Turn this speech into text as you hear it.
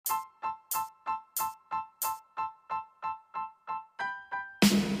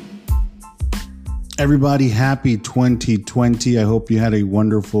Everybody, happy 2020. I hope you had a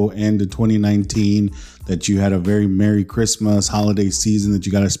wonderful end of 2019, that you had a very Merry Christmas holiday season, that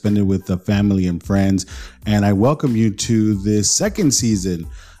you got to spend it with the family and friends. And I welcome you to this second season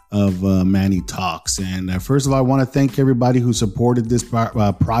of Manny Talks. And first of all, I want to thank everybody who supported this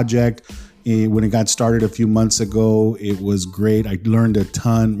project. When it got started a few months ago, it was great. I learned a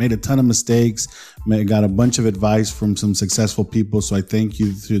ton, made a ton of mistakes, got a bunch of advice from some successful people. So I thank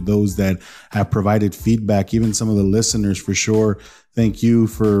you to those that have provided feedback, even some of the listeners for sure. Thank you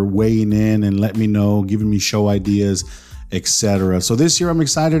for weighing in and letting me know, giving me show ideas, etc. So this year I'm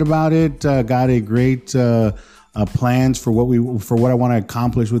excited about it. Got a great plans for what I want to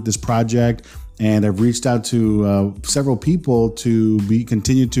accomplish with this project. And I've reached out to several people to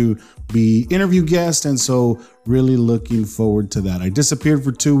continue to be interview guests. And so really looking forward to that. I disappeared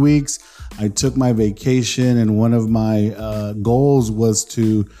for 2 weeks. I took my vacation, and one of my goals was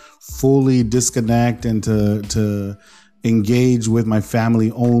to fully disconnect and to engage with my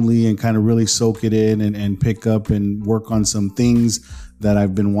family only and kind of really soak it in and pick up and work on some things that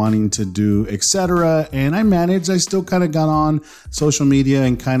I've been wanting to do, etc. And I managed. I still kind of got on social media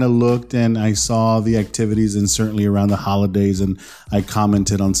and kind of looked, and I saw the activities, and certainly around the holidays, and I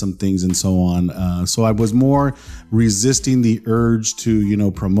commented on some things and so on. So I was more resisting the urge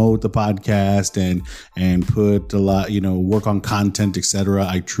to, promote the podcast and put a lot, work on content, etc.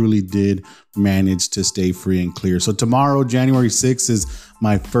 I truly did manage to stay free and clear. So tomorrow, January 6th, is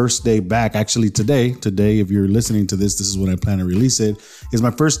my first day back. Actually, today, if you're listening to this is when I plan to release it, is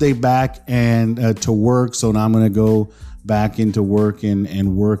my first day back and to work. So now I'm going to go back into work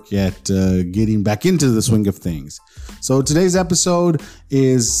and work at getting back into the swing of things. So today's episode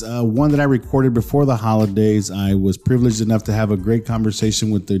is one that I recorded before the holidays. I was privileged enough to have a great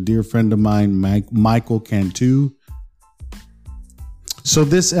conversation with a dear friend of mine, Michael Cantu. So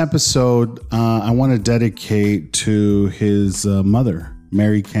this episode, I want to dedicate to his mother,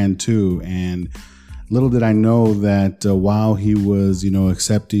 Mary Cantu. And little did I know that while he was,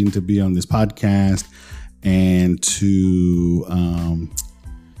 accepting to be on this podcast and to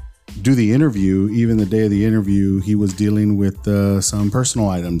do the interview, even the day of the interview, he was dealing with some personal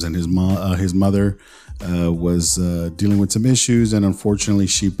items, and his mother was dealing with some issues, and unfortunately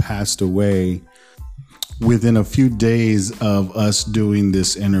she passed away within a few days of us doing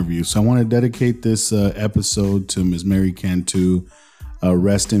this interview. So I want to dedicate this episode to Ms. Mary Cantu.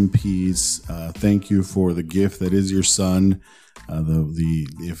 Rest in peace. Thank you for the gift that is your son.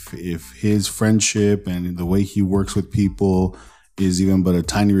 If his friendship and the way he works with people is even but a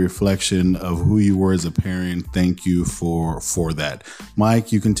tiny reflection of who you were as a parent, thank you for that.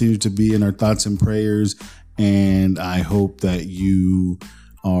 Mike, you continue to be in our thoughts and prayers, and I hope that you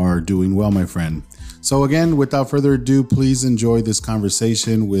are doing well, my friend. So again, without further ado, please enjoy this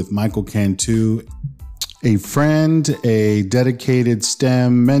conversation with Michael Cantu, a friend, a dedicated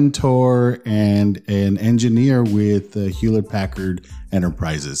STEM mentor, and an engineer with Hewlett-Packard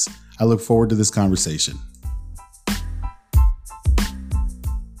Enterprises. I look forward to this conversation.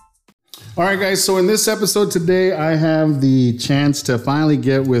 All right, guys. So in this episode today, I have the chance to finally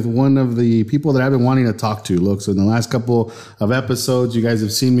get with one of the people that I've been wanting to talk to. Look, so in the last couple of episodes, you guys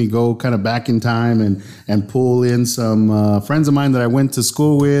have seen me go kind of back in time and pull in some friends of mine that I went to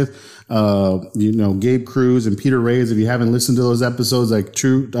school with. Gabe Cruz and Peter Reyes. If you haven't listened to those episodes, I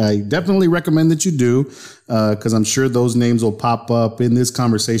definitely recommend that you do, because I'm sure those names will pop up in this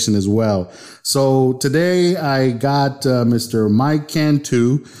conversation as well. So today I got Mr. Mike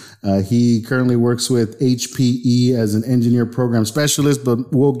Cantu. He currently works with HPE as an engineer program specialist,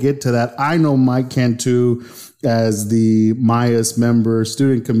 but we'll get to that. I know Mike Cantu as the MIAS member,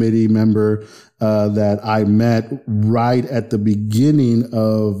 student committee member, that I met right at the beginning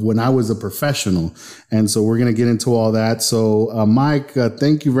of when I was a professional. And so we're going to get into all that. So, Mike,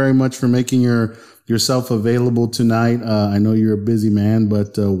 thank you very much for making yourself available tonight. I know you're a busy man,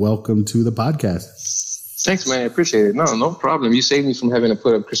 but welcome to the podcast. Thanks, man. I appreciate it. No problem. You saved me from having to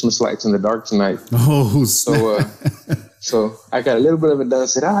put up Christmas lights in the dark tonight. Oh, so I got a little bit of it done. I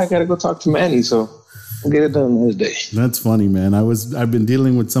said, I got to go talk to Manny. So we'll get it done this day. That's funny, man. I've been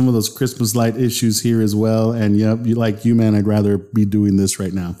dealing with some of those Christmas light issues here as well. And yep, like you, man, I'd rather be doing this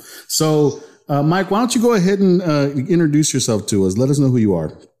right now. So, Mike, why don't you go ahead and introduce yourself to us? Let us know who you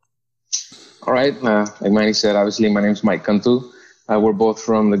are. All right. Like Manny said, obviously, my name is Mike Cantu. We're both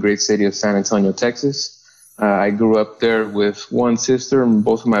from the great city of San Antonio, Texas. I grew up there with one sister and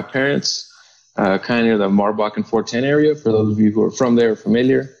both of my parents, kind of near the Marbach and 410 area, for those of you who are from there or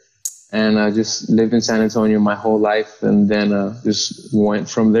familiar. And I just lived in San Antonio my whole life, and then just went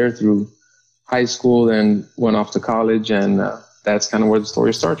from there through high school, then went off to college, and that's kind of where the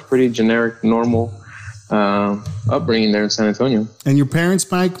story starts. Pretty generic, normal upbringing there in San Antonio. And your parents,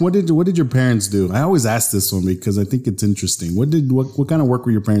 Mike, what did your parents do? I always ask this one because I think it's interesting. What kind of work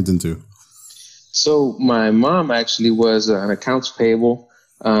were your parents into? So my mom actually was an accounts payable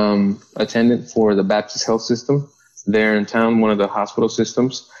attendant for the Baptist Health System there in town, one of the hospital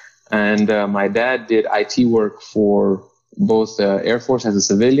systems. And my dad did IT work for both the Air Force as a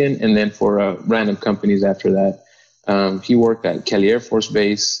civilian and then for random companies after that. He worked at Kelly Air Force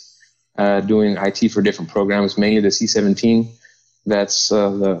Base doing IT for different programs, mainly the C-17. That's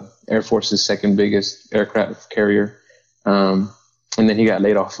the Air Force's second biggest aircraft carrier. And then he got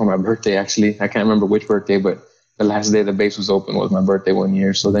laid off for my birthday, actually. I can't remember which birthday, but the last day the base was open was my birthday one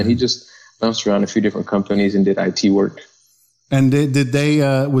year. So then he just bounced around a few different companies and did IT work. And did they,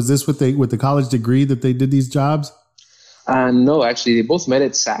 was this with the college degree that they did these jobs? No, actually, they both met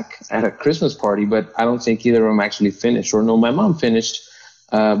at SAC at a Christmas party, but I don't think either of them actually finished. Or no, my mom finished,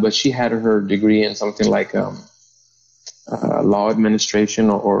 but she had her degree in something like law administration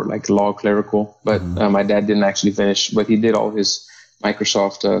or like law clerical. But my dad didn't actually finish, but he did all his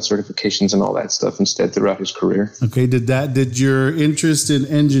Microsoft certifications and all that stuff instead throughout his career. Okay. Did your interest in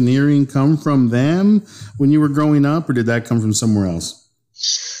engineering come from them when you were growing up, or did that come from somewhere else?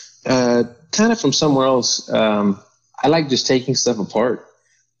 Kind of from somewhere else. I like just taking stuff apart.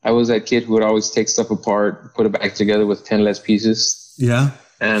 I was that kid who would always take stuff apart, put it back together with 10 less pieces. Yeah.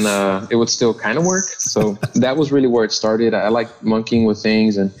 And it would still kind of work. So that was really where it started. I like monkeying with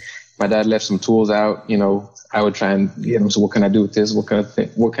things, and my dad left some tools out, I would try and, so what can I do with this? What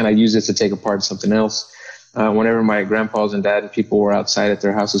can I use this to take apart something else? Whenever my grandpas and dad and people were outside at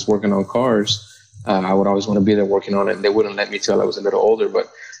their houses working on cars, I would always want to be there working on it. They wouldn't let me till I was a little older,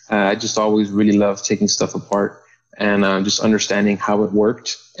 but I just always really loved taking stuff apart and just understanding how it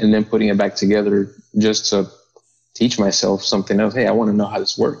worked and then putting it back together just to teach myself something else. Hey, I want to know how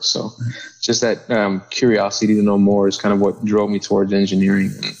this works. So just that curiosity to know more is kind of what drove me towards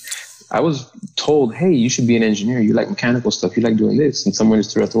engineering. And I was told, hey, you should be an engineer. You like mechanical stuff. You like doing this. And someone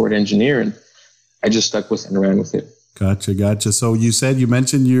just threw out the word engineer, and I just stuck with it and ran with it. Gotcha. So you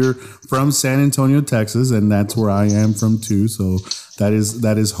mentioned you're from San Antonio, Texas, and that's where I am from too. So that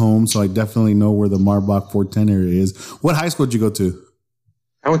is home. So I definitely know where the Marbach 410 area is. What high school did you go to?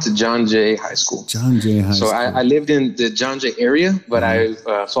 I went to John Jay High School. John Jay High School. So I lived in the John Jay area, but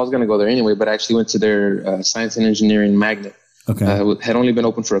so I was going to go there anyway, but I actually went to their science and engineering magnet. Okay. Had only been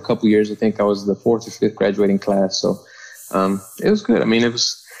open for a couple years. I think I was the 4th or 5th graduating class. So it was good. I mean,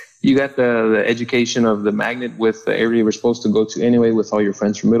 you got the education of the magnet with the area we're supposed to go to anyway with all your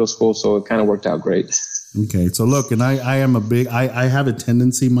friends from middle school. So it kind of worked out great. Okay. So look, and I am I have a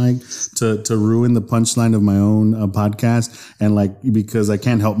tendency, Mike, to ruin the punchline of my own podcast, and because I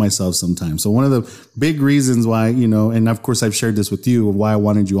can't help myself sometimes. So one of the big reasons why, and of course I've shared this with you, why I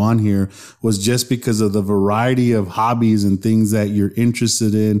wanted you on here was just because of the variety of hobbies and things that you're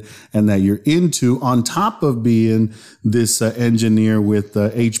interested in and that you're into, on top of being this engineer with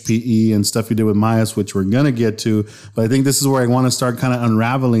HPE and stuff you did with Mias, which we're going to get to. But I think this is where I want to start kind of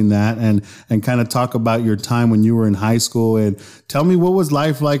unraveling that and kind of talk about your time when you were in high school. And tell me, what was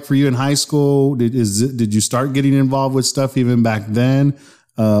life like for you in high school? Did you start getting involved with stuff even back then?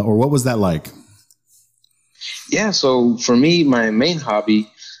 Or what was that like? Yeah. So for me, my main hobby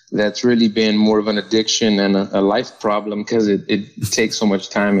that's really been more of an addiction and a life problem, because it takes so much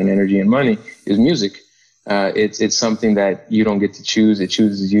time and energy and money, is music. It's something that you don't get to choose. It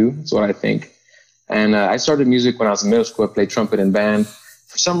chooses you. That's what I think. And I started music when I was in middle school. I played trumpet in band.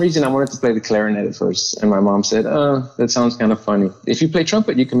 For some reason, I wanted to play the clarinet at first. And my mom said, that sounds kind of funny. If you play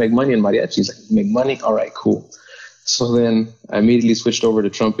trumpet, you can make money in mariachis. Like, you make money? All right, cool. So then I immediately switched over to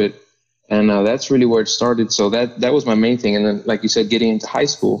trumpet. And that's really where it started. So that was my main thing. And then, like you said, getting into high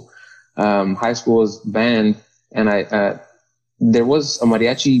school. High school was band. And there was a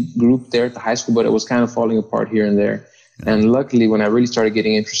mariachi group there at the high school, but it was kind of falling apart here and there. And luckily, when I really started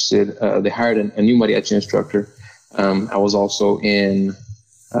getting interested, they hired a new mariachi instructor. I was also in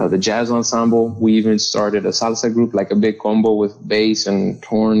the jazz ensemble. We even started a salsa group, like a big combo with bass and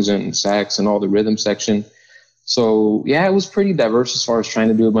horns and sax and all the rhythm section. So yeah, it was pretty diverse as far as trying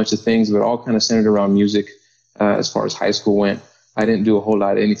to do a bunch of things, but all kind of centered around music. As far as high school went, I didn't do a whole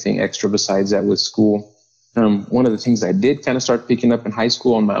lot of anything extra besides that with school. One of the things I did kind of start picking up in high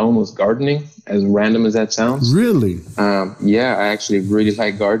school on my own was gardening, as random as that sounds. Really? Yeah, I actually really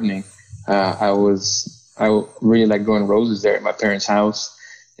like gardening. I really like growing roses there at my parents' house.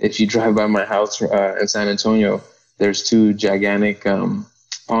 If you drive by my house in San Antonio, there's 2 gigantic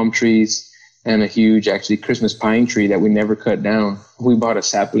palm trees and a huge, actually, Christmas pine tree that we never cut down. We bought a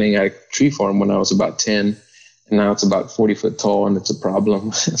sapling at a tree farm when I was about 10, and now it's about 40 foot tall, and it's a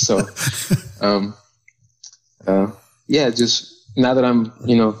problem. So yeah, just now that I'm,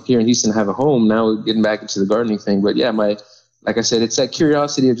 here in Houston, I have a home now, getting back into the gardening thing. But yeah, like I said, it's that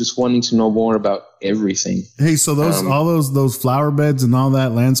curiosity of just wanting to know more about everything. Hey, so all those flower beds and all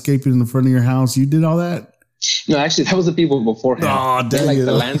that landscaping in the front of your house, you did all that? No, actually, that was the people beforehand. Oh, they like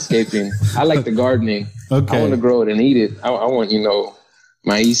the landscaping. I like the gardening. Okay. I want to grow it and eat it. I want,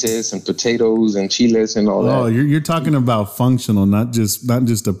 maices and potatoes and chiles and all that. Oh, you're talking about functional, not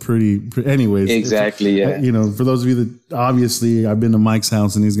just a pretty. Anyways, exactly. Yeah. For those of you that obviously, I've been to Mike's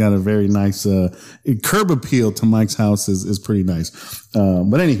house and he's got a very nice curb appeal to Mike's house is pretty nice.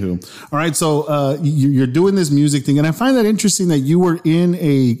 But anywho, all right. So you're doing this music thing, and I find that interesting that you were in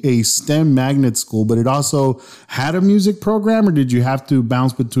a STEM magnet school, but it also had a music program, or did you have to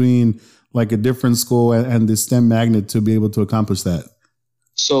bounce between like a different school and the STEM magnet to be able to accomplish that?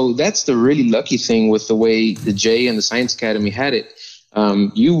 So that's the really lucky thing with the way the J and the Science Academy had it.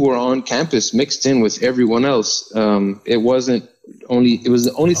 You were on campus mixed in with everyone else. It was the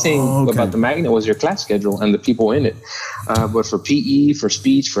only thing about the magnet was your class schedule and the people in it. But for PE, for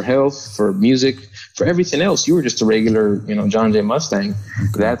speech, for health, for music, for everything else, you were just a regular, John J. Mustang.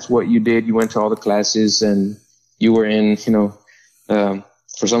 Okay. That's what you did. You went to all the classes and you were in,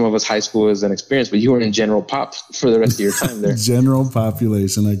 for some of us, high school is an experience, but you were in general pop for the rest of your time there. General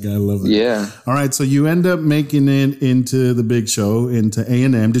population. I love it. Yeah. All right. So you end up making it into the big show, into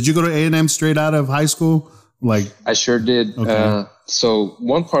A&M. Did you go to A&M straight out of high school? I sure did. Okay. So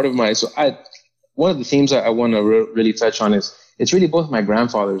one of the themes I want to really touch on is it's really both my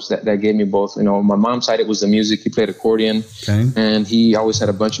grandfathers that gave me both. My mom's side, it was the music. He played accordion, and he always had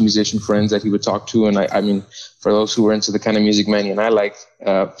a bunch of musician friends that he would talk to. And I mean, for those who were into the kind of music Manny and I like,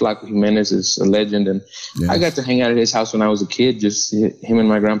 Flaco Jimenez is a legend. And I got to hang out at his house when I was a kid. Just him and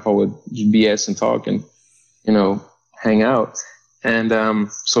my grandpa would BS and talk and, hang out. And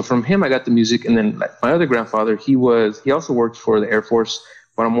so from him, I got the music. And then my other grandfather, he also worked for the Air Force,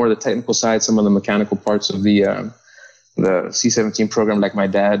 but on more of the technical side, some of the mechanical parts of the C-17 program, like my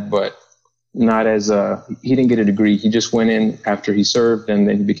dad, but not as he didn't get a degree. He just went in after he served, and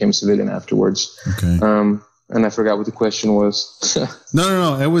then he became a civilian afterwards. Okay. And I forgot what the question was.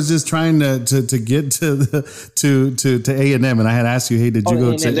 No. It was just trying to get to A&M, and I had asked you, hey, did you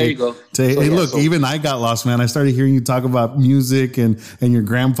go to? There you go. Even I got lost, man. I started hearing you talk about music and your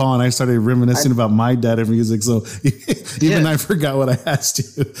grandpa, and I started reminiscing about my dad and music. So I forgot what I asked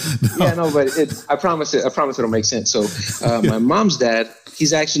you. But I promise it'll make sense. So my mom's dad,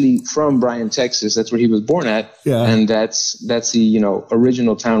 he's actually from Bryan, Texas. That's where he was born at, and that's the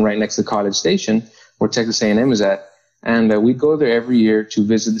original town right next to College Station, where Texas A&M is at. And we'd go there every year to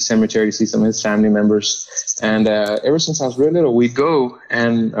visit the cemetery to see some of his family members. And ever since I was really little, we'd go,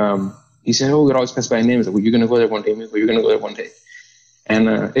 and he said, we'd always pass by A&M. He's like, well, you're going to go there one day, man. Well, you're going to go there one day. And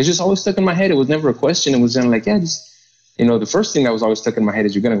it just always stuck in my head. It was never a question. It was then like, the first thing that was always stuck in my head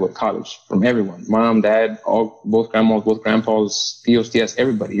is you're going to go to college. From everyone, mom, dad, both grandmas, both grandpas, tios, tias,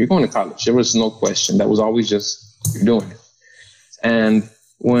 everybody. You're going to college. There was no question. That was always just, you're doing it. And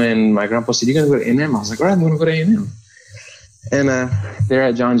when my grandpa said, you're going to go to A&M, I was like, all right, I'm going to go to A&M. And there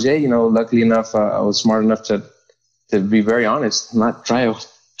at John Jay, luckily enough, I was smart enough to be very honest, not try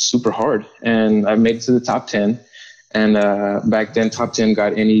super hard. And I made it to the top 10. And back then, top 10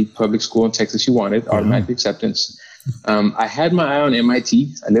 got any public school in Texas you wanted, automatic acceptance. I had my eye on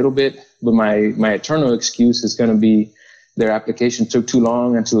MIT a little bit, but my eternal excuse is going to be their application took too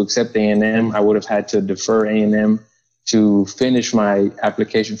long, and to accept A&M, I would have had to defer A&M to finish my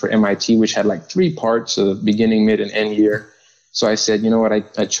application for MIT, which had like 3 parts, a beginning, mid, and end year. So I said, you know what,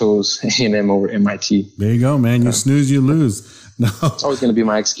 I chose A&M over MIT. There you go, man. You snooze, you lose. No. It's always going to be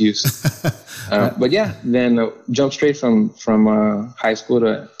my excuse. But yeah, then jump straight from high school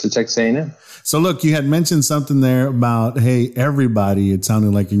to Texas A&M. So look, you had mentioned something there about, hey, everybody, it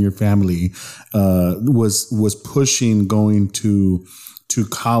sounded like in your family, was pushing going to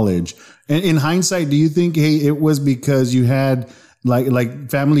college. And in hindsight, do you think, hey, it was because you had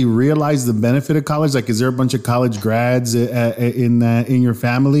like family realized the benefit of college? Like, is there a bunch of college grads in your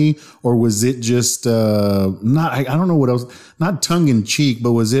family, or was it just I don't know what else, not tongue in cheek,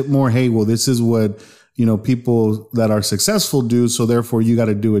 but was it more, hey, well, this is what people that are successful do, so therefore you got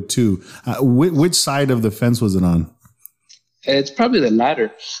to do it too? Which side of the fence was it on? It's probably the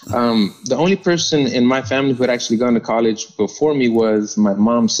latter. The only person in my family who had actually gone to college before me was my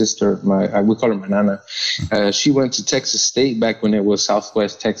mom's sister. We call her my nana. She went to Texas State back when it was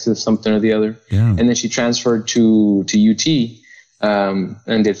Southwest Texas, something or the other. Yeah. And then she transferred to UT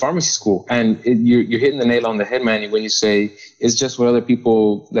and did pharmacy school. And you're hitting the nail on the head, Manny, when you say it's just what other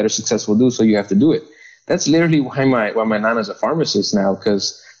people that are successful do, so you have to do it. That's literally why my nana's a pharmacist now,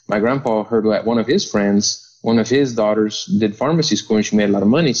 because my grandpa heard that one of his friends one of his daughters did pharmacy school and she made a lot of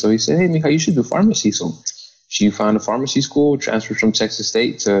money. So he said, hey, Mija, you should do pharmacy. So she found a pharmacy school, transferred from Texas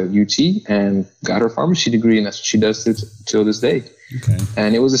State to UT, and got her pharmacy degree. And that's what she does till this day. Okay.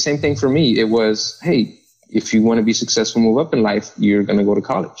 And it was the same thing for me. It was, hey, if you want to be successful, move up in life, you're going to go to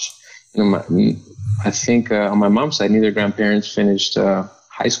college. I think on my mom's side, neither grandparents finished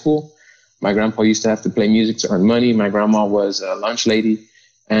high school. My grandpa used to have to play music to earn money. My grandma was a lunch lady.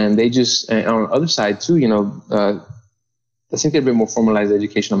 And they just, and on the other side too, I think they're a bit more formalized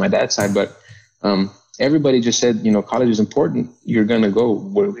education on my dad's side, but everybody just said, college is important. You're going to go.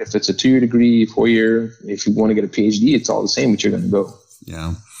 If it's a 2-year degree, 4-year, if you want to get a PhD, it's all the same, but you're going to go.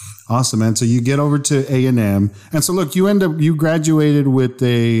 Yeah. Awesome, man. So you get over to A&M. And so look, you graduated with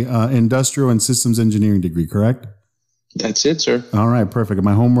a industrial and systems engineering degree, correct? That's it, sir. All right, perfect.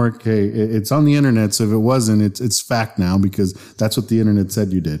 My homework, hey, it's on the internet. So if it wasn't, it's fact now because that's what the internet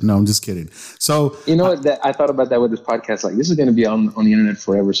said you did. No, I'm just kidding. So I thought about that with this podcast. Like, this is going to be on the internet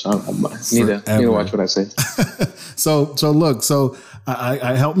forever. So I need to watch what I say. So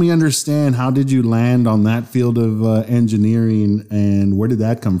I help me understand, how did you land on that field of engineering, and where did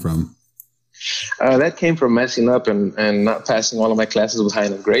that come from? That came from messing up and not passing all of my classes with high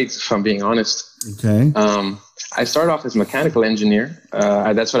enough grades, if I'm being honest. Okay. I started off as a mechanical engineer.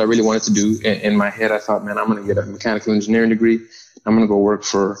 That's what I really wanted to do. In my head, I thought, man, I'm going to get a mechanical engineering degree. I'm going to go work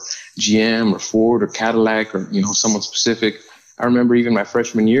for GM or Ford or Cadillac or, someone specific. I remember even my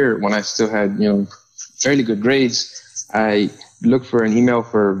freshman year when I still had, fairly good grades, I looked for an email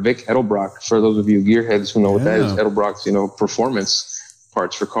for Vic Edelbrock. For those of you gearheads who know what that is, Edelbrock's, performance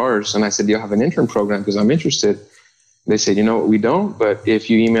parts for cars. And I said, do you have an intern program? Because I'm interested. They said, we don't, but if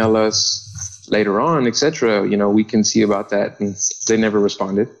you email us later on, etc., we can see about that. And they never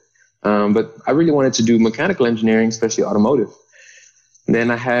responded. But I really wanted to do mechanical engineering, especially automotive. And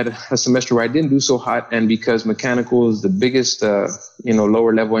then I had a semester where I didn't do so hot. And because mechanical is the biggest,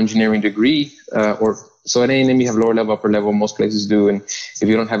 lower level engineering degree, so at A&M you have lower level, upper level, most places do. And if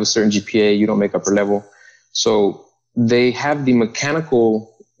you don't have a certain GPA, you don't make upper level. So they have the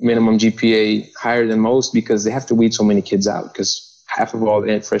mechanical minimum GPA higher than most because they have to weed so many kids out, because half of all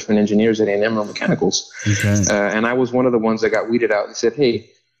the freshman engineers at A&M are mechanicals. Okay. And I was one of the ones that got weeded out. They said, hey,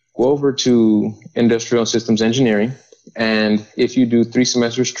 go over to industrial and systems engineering. And if you do 3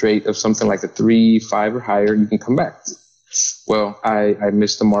 semesters straight of something like a 3, 5 or higher, you can come back. Well, I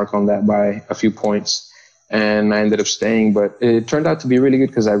missed the mark on that by a few points and I ended up staying, but it turned out to be really good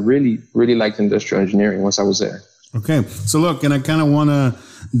because I really, really liked industrial engineering once I was there. Okay. So look, and I kind of want to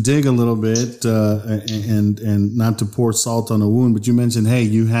dig a little bit, and not to pour salt on a wound, but you mentioned, hey,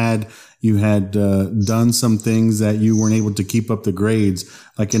 you had done some things that you weren't able to keep up the grades.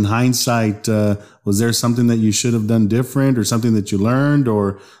 Like in hindsight, was there something that you should have done different, or something that you learned,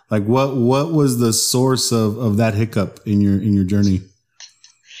 or like what was the source of that hiccup in your journey?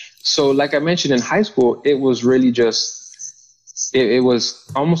 So like I mentioned, in high school, it was really just, it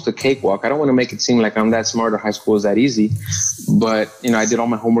was almost a cakewalk. I don't want to make it seem like I'm that smart or high school is that easy, but I did all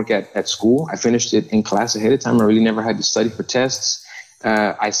my homework at school. I finished it in class ahead of time. I really never had to study for tests.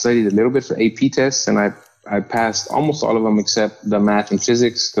 I studied a little bit for AP tests, and I passed almost all of them except the math and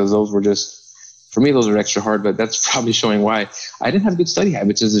physics, because those were just, for me, those are extra hard, but that's probably showing why. I didn't have good study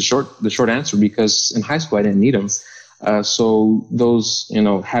habits is the short answer, because in high school I didn't need them. So those,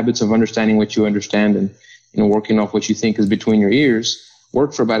 habits of understanding what you understand and, working off what you think is between your ears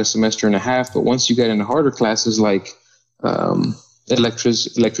worked for about a semester and a half. But once you get into harder classes like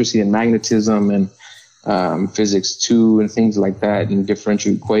electricity and magnetism and physics 2 and things like that, and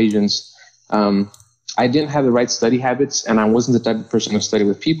differential equations, I didn't have the right study habits, and I wasn't the type of person to study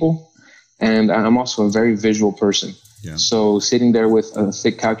with people. And I'm also a very visual person. Yeah. So sitting there with a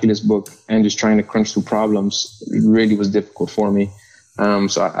thick calculus book and just trying to crunch through problems really was difficult for me.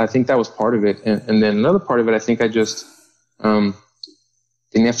 So I think that was part of it. And then another part of it, I think I just, tenía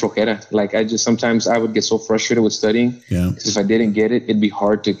flojera. Like sometimes I would get so frustrated with studying. Yeah. Because if I didn't get it, it'd be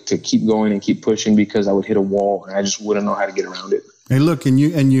hard to keep going and keep pushing, because I would hit a wall and I just wouldn't know how to get around it. Hey, look, and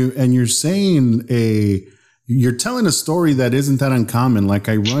you're saying you're telling a story that isn't that uncommon. Like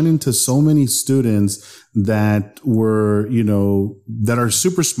I run into so many students that were, that are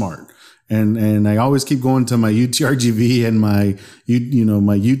super smart. And I always keep going to my UTRGV and my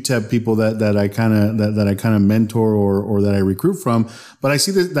UTEP people that I kind of mentor or that I recruit from. But I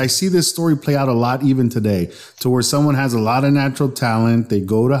see this story play out a lot even today, to where someone has a lot of natural talent. They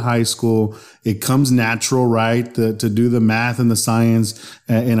go to high school. It comes natural, right? To do the math and the science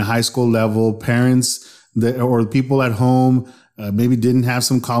in a high school level. Parents or people at home maybe didn't have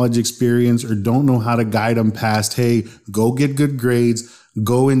some college experience or don't know how to guide them past, hey, go get good grades,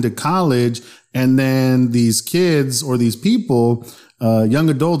 go into college. And then these kids or these people, young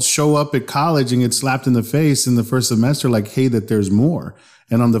adults show up at college and get slapped in the face in the first semester like, hey, that there's more.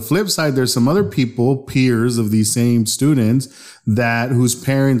 And on the flip side, there's some other people, peers of these same students that whose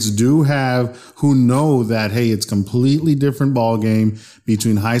parents do have, who know that, hey, it's completely different ball game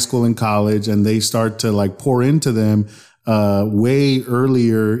between high school and college. And they start to like pour into them way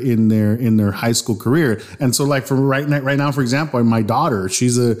earlier in their high school career. And so like for right now, for example, my daughter,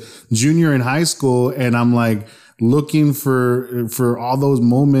 she's a junior in high school, and I'm like looking for all those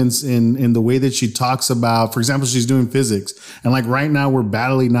moments in the way that she talks about, for example, she's doing physics. And like right now we're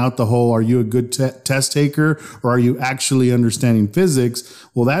battling out the whole, are you a good test taker or are you actually understanding physics?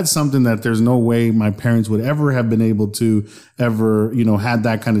 Well, that's something that there's no way my parents would ever have been able to ever, had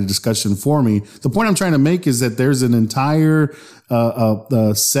that kind of discussion for me. The point I'm trying to make is that there's an entire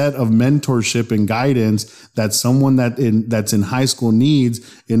set of mentorship and guidance that someone that's in high school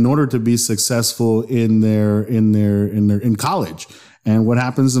needs in order to be successful in college. And what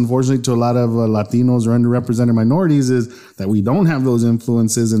happens, unfortunately, to a lot of Latinos or underrepresented minorities is that we don't have those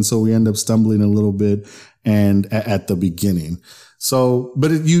influences, and so we end up stumbling a little bit and at the beginning. So,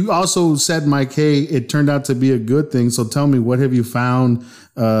 but you also said, Mike, hey, it turned out to be a good thing. So tell me, what have you found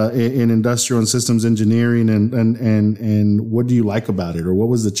in industrial and systems engineering, and what do you like about it, or what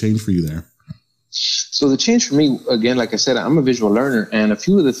was the change for you there? So the change for me, again, like I said, I'm a visual learner, and a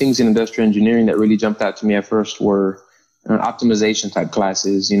few of the things in industrial engineering that really jumped out to me at first were optimization type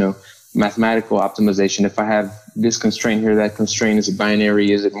classes, mathematical optimization. If I have this constraint here, that constraint, is a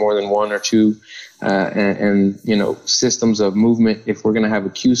binary, is it more than one or two? And systems of movement. If we're going to have a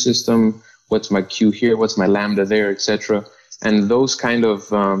Q system, what's my Q here? What's my lambda there, etc. And those kind of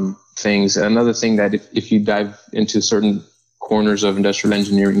things. Another thing that if you dive into certain corners of industrial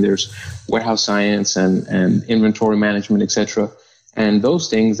engineering, there's warehouse science and inventory management, etc. And those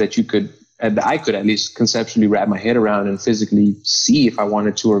things that I could at least conceptually wrap my head around and physically see if I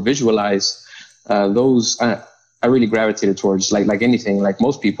wanted to, or visualize those. I really gravitated towards, like anything, like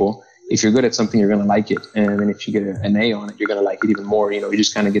most people. If you're good at something, you're going to like it. And then if you get an A on it, you're going to like it even more. You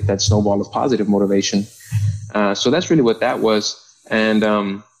just kind of get that snowball of positive motivation. So that's really what that was. And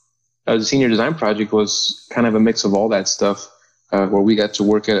the senior design project was kind of a mix of all that stuff, where we got to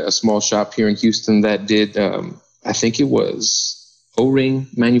work at a small shop here in Houston that did, I think it was O-ring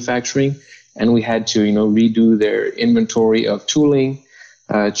manufacturing. And we had to, redo their inventory of tooling,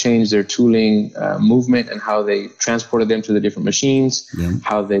 change their tooling movement and how they transported them to the different machines,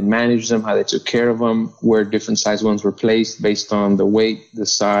 how they managed them, how they took care of them, where different size ones were placed based on the weight, the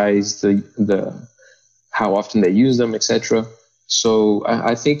size, the how often they use them, etc. So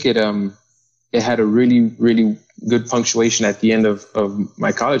I think it had a really, really good punctuation at the end of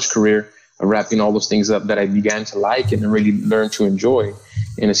my college career, of wrapping all those things up that I began to like and really learn to enjoy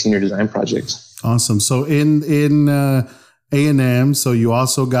in a senior design project. Awesome. So in A&M, so you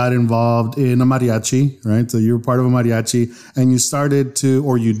also got involved in a mariachi, right? So you were part of a mariachi, and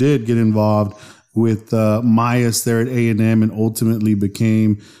you did get involved with MIAS there at A&M, and ultimately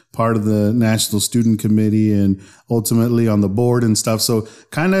became part of the National Student Committee and ultimately on the board and stuff. So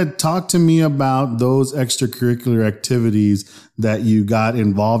kind of talk to me about those extracurricular activities that you got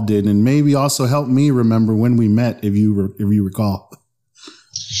involved in, and maybe also help me remember when we met, if you recall.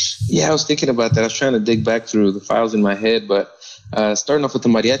 Yeah, I was thinking about that. I was trying to dig back through the files in my head, but starting off with the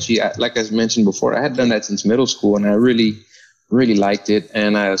mariachi, like I mentioned before, I had done that since middle school, and I really, really liked it.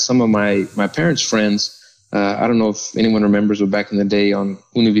 And some of my parents' friends, I don't know if anyone remembers, but back in the day on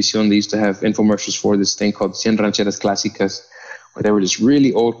Univision, they used to have infomercials for this thing called Cien Rancheras Clásicas, where they were just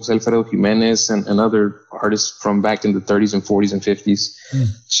really old, Jose Alfredo Jimenez and other artists from back in the 30s and 40s and 50s.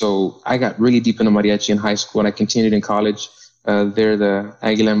 So I got really deep into mariachi in high school, and I continued in college. There, the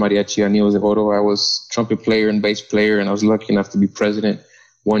Aguila Mariachi Anillos de Oro. I was trumpet player and bass player, and I was lucky enough to be president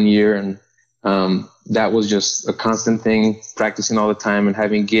one year. And that was just a constant thing, practicing all the time and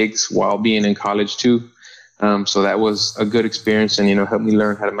having gigs while being in college too. So that was a good experience, and helped me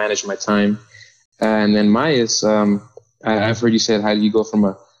learn how to manage my time. And then MIAS, I've heard you said, how do you go from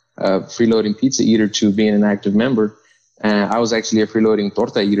a freeloading pizza eater to being an active member? I was actually a freeloading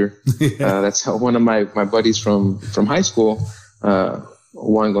torta eater. That's how one of my buddies from high school,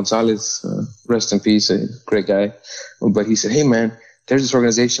 Juan Gonzalez, rest in peace, a great guy. But he said, hey, man, there's this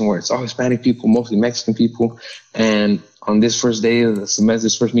organization where it's all Hispanic people, mostly Mexican people. And on this first day of the semester,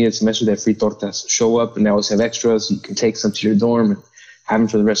 this first meeting of the semester, they have free tortas. Show up, and they always have extras. You can take some to your dorm and have them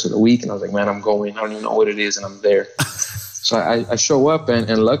for the rest of the week. And I was like, man, I'm going. I don't even know what it is, and I'm there. So I show up, and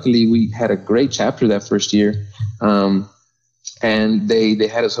luckily we had a great chapter that first year. And they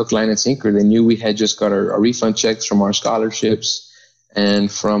had us hook, line, and sinker. They knew we had just got our refund checks from our scholarships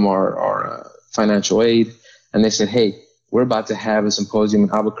and from our financial aid. And they said, hey, we're about to have a symposium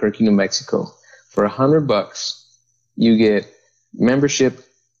in Albuquerque, New Mexico. For $100, you get membership,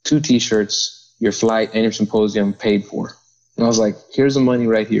 2 T-shirts, your flight, and your symposium paid for. And I was like, here's the money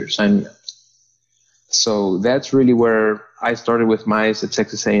right here. Sign me up. So that's really where I started with MICE at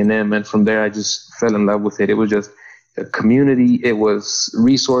Texas A&M. And from there, I just fell in love with it. It was just a community. It was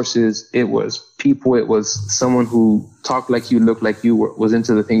resources. It was people. It was someone who talked like you, looked like you, was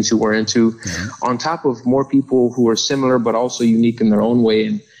into the things you were into, on top of more people who were similar but also unique in their own way.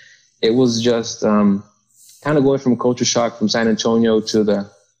 And it was just kind of going from culture shock from San Antonio to the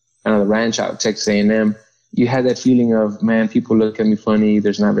ranch out at Texas A&M. You had that feeling of, man, people look at me funny.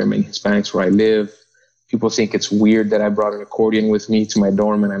 There's not very many Hispanics where I live. People think it's weird that I brought an accordion with me to my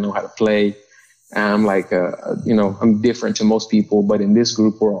dorm and I know how to play. And I'm like, I'm different to most people, but in this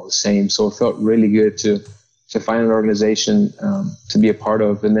group, we're all the same. So it felt really good to find an organization to be a part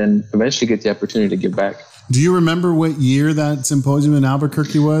of, and then eventually get the opportunity to give back. Do you remember what year that symposium in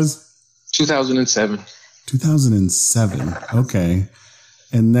Albuquerque was? 2007. 2007. Okay.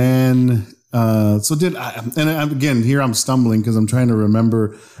 And then, again, here I'm stumbling because I'm trying to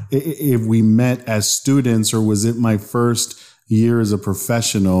remember if we met as students or was it my first year as a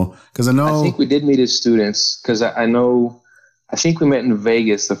professional? Because I think we did meet as students, because I think we met in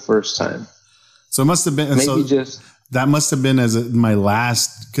Vegas the first time. So it must have been that must have been my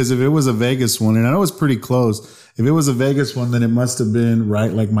last, because if it was a Vegas one, and I know it was pretty close, if it was a Vegas one, then it must have been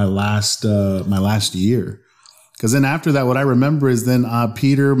right like my last year. Because then after that, what I remember is then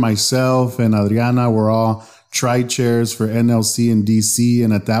Peter, myself, and Adriana were all tri-chairs for NLC in DC,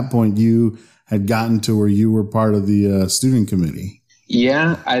 and at that point you had gotten to where you were part of the student committee.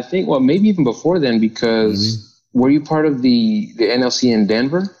 Yeah, I think, well, maybe even before then, because were you part of the NLC in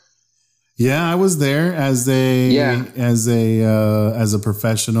Denver? Yeah, I was there as a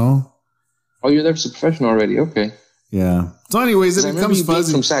professional. Oh, you're there as a professional already. Okay. Yeah. So anyways, it becomes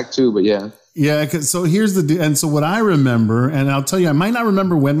fuzzy. From SAC too, but yeah. Yeah. So here's and so what I remember, and I'll tell you, I might not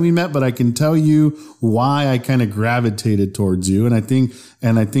remember when we met, but I can tell you why I kind of gravitated towards you. And I think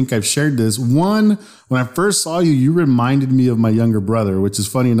I've shared this. One, when I first saw you, you reminded me of my younger brother, which is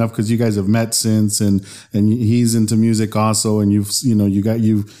funny enough because you guys have met since, and he's into music also. And you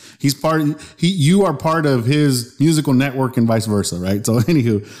are part of his musical network and vice versa. Right. So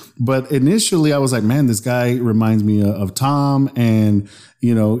anywho, but initially I was like, man, this guy reminds me of Tom. And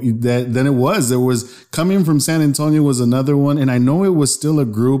there was coming from San Antonio was another one. And I know it was still a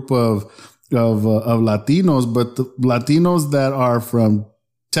group of Latinos, but the Latinos that are from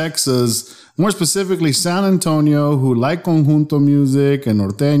Texas, more specifically San Antonio, who like conjunto music and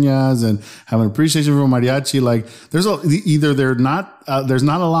norteñas and have an appreciation for mariachi. Like there's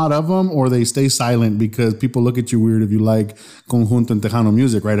not a lot of them, or they stay silent because people look at you weird if you like conjunto and Tejano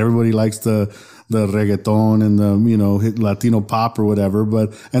music, right? Everybody likes the reggaeton and the, Latino pop or whatever.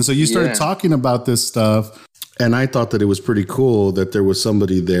 And so you started talking about this stuff. And I thought that it was pretty cool that there was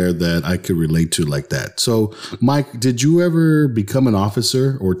somebody there that I could relate to like that. So, Mike, did you ever become an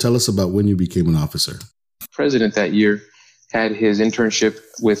officer, or tell us about when you became an officer? President that year had his internship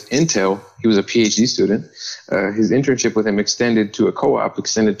with Intel. He was a PhD student. His internship with him extended to a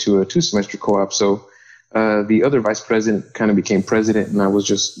 2-semester co-op. So the other vice president kind of became president, and I was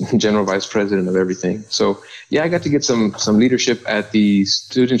just general vice president of everything. So, yeah, I got to get some leadership at the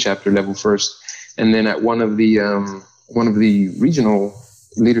student chapter level first. And then at one of the regional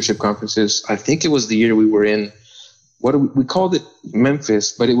leadership conferences, I think it was the year we were in, we called it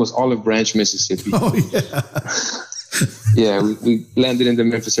Memphis, but it was Olive Branch, Mississippi. Oh, yeah. Yeah, we landed in the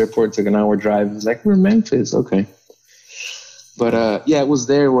Memphis airport, took an hour drive. It was like, we're in Memphis, okay. But it was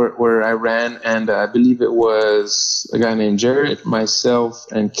there where I ran, and I believe it was a guy named Jarrett, myself,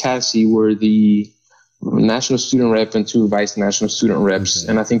 and Cassie were the national student rep and 2 vice national student reps. Okay.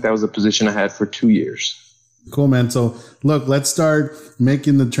 And I think that was the position I had for 2 years. Cool, man. So look, let's start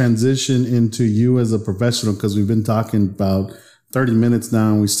making the transition into you as a professional, because we've been talking about 30 minutes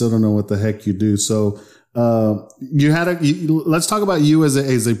now and we still don't know what the heck you do. So let's talk about you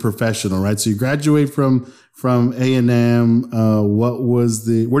as a professional, right? So you graduate from A&M.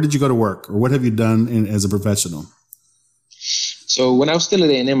 Where did you go to work, or what have you done as a professional? So when I was still at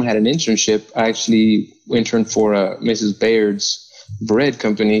A&M, I had an internship. I actually interned for Mrs. Baird's bread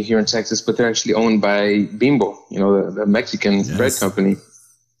company here in Texas, but they're actually owned by Bimbo, the Mexican bread company.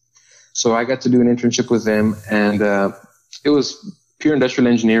 So I got to do an internship with them, and it was pure industrial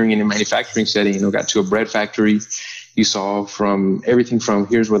engineering in a manufacturing setting. Got to a bread factory. You saw from everything from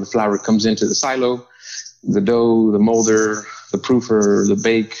here's where the flour comes into the silo, the dough, the molder, the proofer, the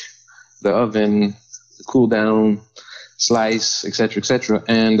bake, the oven, the cool down. Slice, et cetera,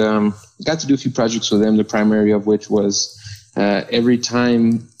 and got to do a few projects with them. The primary of which was every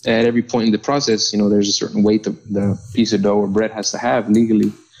time, at every point in the process, there's a certain weight the piece of dough or bread has to have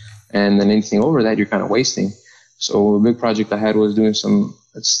legally, and then anything over that you're kind of wasting. So a big project I had was doing some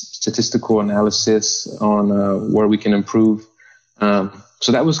statistical analysis on where we can improve.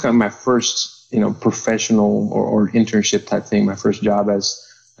 So that was kind of my first, professional or internship type thing. My first job as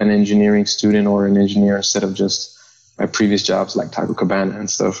an engineering student or an engineer instead of just my previous jobs like Taco Cabana and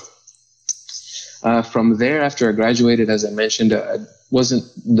stuff. From there, after I graduated, as I mentioned, I wasn't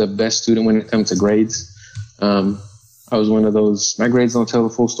the best student when it comes to grades. I was one of those, my grades don't tell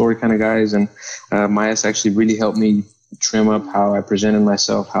the full story kind of guys. And Mayas actually really helped me trim up how I presented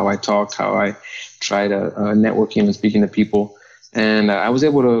myself, how I talked, how I tried networking and speaking to people. And I was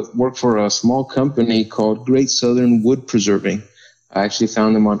able to work for a small company called Great Southern Wood Preserving. I actually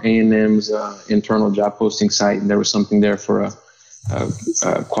found them on A&M's internal job posting site, and there was something there for a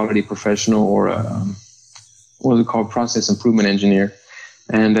quality professional or what was it called, process improvement engineer.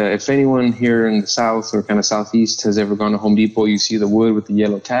 And if anyone here in the South or kind of Southeast has ever gone to Home Depot, you see the wood with the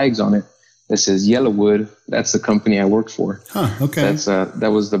yellow tags on it that says Yellowwood. That's the company I worked for. Okay.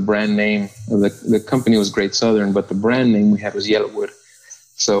 That was the brand name. The company was Great Southern, but the brand name we had was Yellowwood.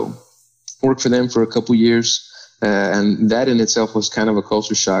 So worked for them for a couple years. And that in itself was kind of a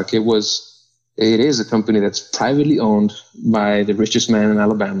culture shock. It is a company that's privately owned by the richest man in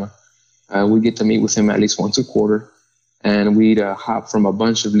Alabama. We get to meet with him at least once a quarter. And we'd hop from a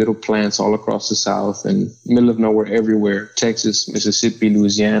bunch of little plants all across the South and middle of nowhere everywhere, Texas, Mississippi,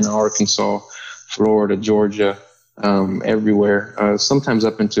 Louisiana, Arkansas, Florida, Georgia, everywhere, sometimes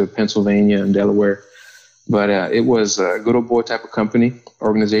up into Pennsylvania and Delaware. But it was a good old boy type of company.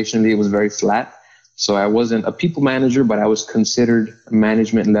 Organizationally, it was very flat. So I wasn't a people manager, but I was considered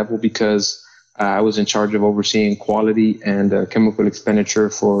management level because I was in charge of overseeing quality and chemical expenditure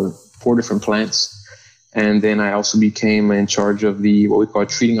for 4 different plants. And then I also became in charge of the what we call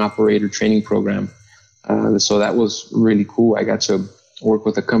treating operator training program. So that was really cool. I got to work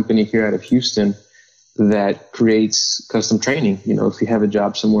with a company here out of Houston that creates custom training. If you have a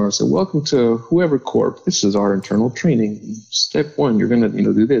job somewhere, I'll say, welcome to whoever corp. This is our internal training. Step 1, you're going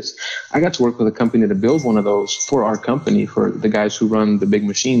to do this. I got to work with a company to build one of those for our company, for the guys who run the big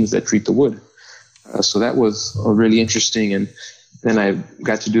machines that treat the wood. So that was really interesting. And then I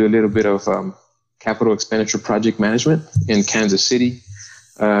got to do a little bit of capital expenditure project management in Kansas City,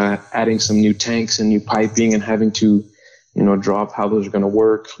 adding some new tanks and new piping and having to, draw up how those are going to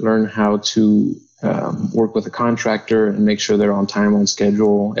work, learn how to work with a contractor and make sure they're on time, on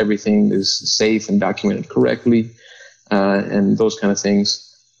schedule, everything is safe and documented correctly, and those kind of things.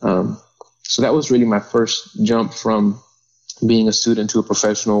 So that was really my first jump from being a student to a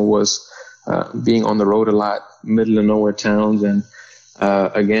professional, was being on the road a lot, middle of nowhere towns, and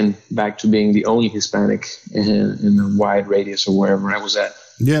again, back to being the only Hispanic in a wide radius of wherever I was at.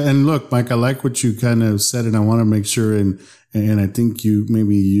 Yeah, and look, Mike, I like what you kind of said, and I want to make sure, and I think you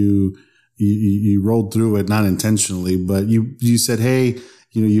rolled through it, not intentionally, but you said, hey,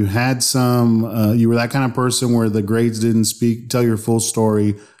 you had some, you were that kind of person where the grades didn't tell your full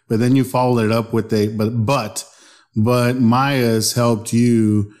story, but then you followed it up with but Maya's helped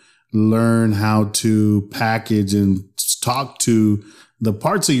you learn how to package and talk to the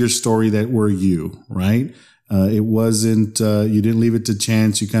parts of your story that were you, right? It wasn't, you didn't leave it to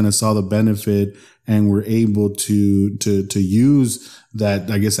chance. You kind of saw the benefit and were able to use that,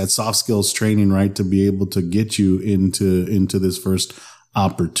 I guess, that soft skills training, right? To be able to get you into this first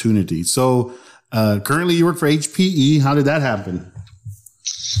opportunity. So, currently you work for HPE. How did that happen?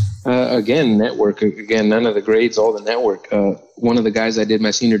 Again, network. Again, none of the grades, all the network. One of the guys I did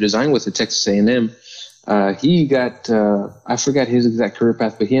my senior design with at Texas A&M, he got, I forgot his exact career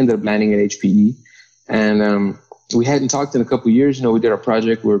path, but he ended up landing at HPE. And we hadn't talked in a couple of years. We did our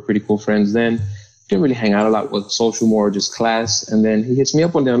project. We were pretty cool friends then. Didn't really hang out a lot with social, more just class. And then he hits me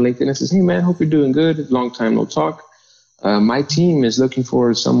up on LinkedIn and says, hey, man, hope you're doing good. Long time no talk. My team is looking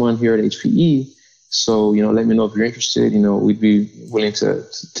for someone here at HPE. So, let me know if you're interested. We'd be willing to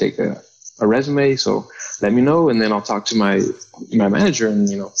take a resume. So let me know. And then I'll talk to my manager and,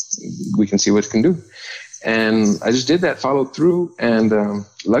 we can see what we can do. And I just did that, followed through. And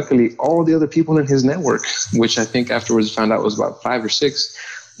luckily, all the other people in his network, which I think afterwards found out was about 5 or 6,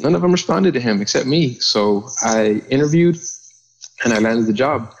 none of them responded to him except me. So I interviewed and I landed the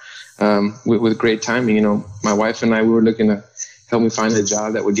job with great timing. My wife and I, we were looking to help me find a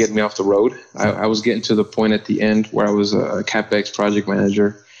job that would get me off the road. I was getting to the point at the end where I was a CapEx project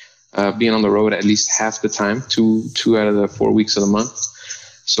manager, being on the road at least half the time, two out of the 4 weeks of the month.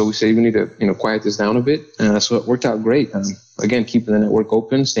 So we say we need to, quiet this down a bit. So it worked out great. Again, keeping the network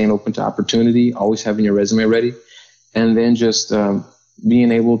open, staying open to opportunity, always having your resume ready, and then just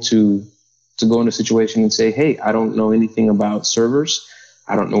being able to go into a situation and say, hey, I don't know anything about servers.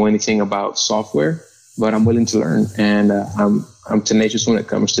 I don't know anything about software, but I'm willing to learn. And I'm tenacious when it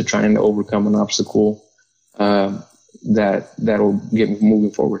comes to trying to overcome an obstacle that'll get me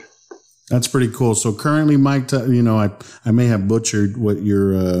moving forward. That's pretty cool. So currently, Mike, I may have butchered what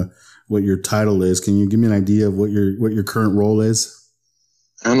your title is. Can you give me an idea of what your current role is?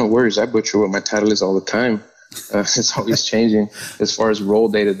 No worries. I butcher what my title is all the time. It's always changing as far as role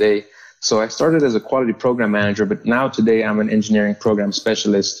day to day. So I started as a quality program manager, but now today I'm an engineering program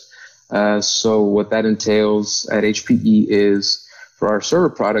specialist. So what that entails at HPE is for our server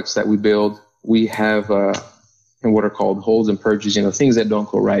products that we build, we have what are called holds and purges, things that don't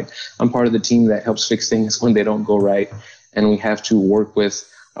go right. I'm part of the team that helps fix things when they don't go right. And we have to work with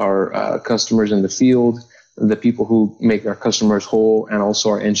our customers in the field, the people who make our customers whole, and also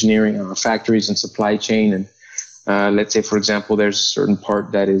our engineering and our factories and supply chain. And let's say, for example, there's a certain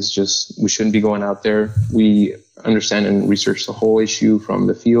part that is just, we shouldn't be going out there. We understand and research the whole issue from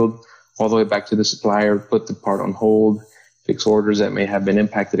the field all the way back to the supplier, put the part on hold, fix orders that may have been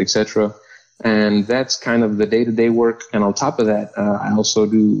impacted, etc. And that's kind of the day-to-day work. And on top of that, I also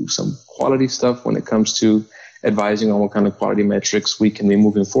do some quality stuff when it comes to advising on what kind of quality metrics we can be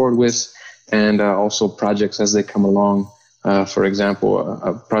moving forward with, and also projects as they come along. For example,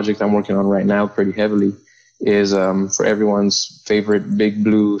 a project I'm working on right now pretty heavily is for everyone's favorite Big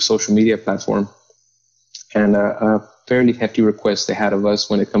Blue social media platform. And a fairly hefty request they had of us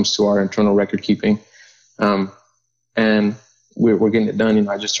when it comes to our internal record keeping. And we're getting it done.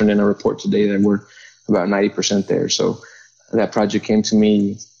 I just turned in a report today that we're about 90% there. So that project came to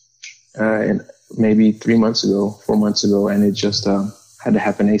me maybe 4 months ago, and it just had to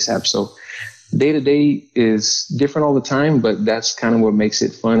happen ASAP. So day to day is different all the time, but that's kind of what makes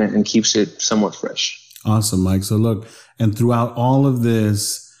it fun and keeps it somewhat fresh. Awesome, Mike. So look, and throughout all of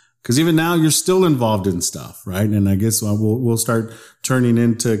this, because even now you're still involved in stuff, right? And I guess we'll start turning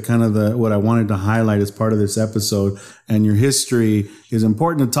into kind of what I wanted to highlight as part of this episode. And your history is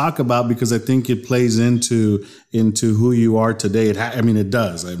important to talk about because I think it plays into who you are today. It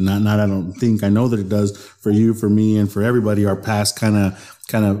does. I don't think, I know that it does for you, for me, and for everybody. Our past kind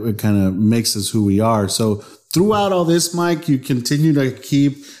of makes us who we are. So throughout all this, Mike, you continue to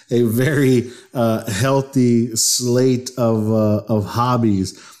keep a very healthy slate of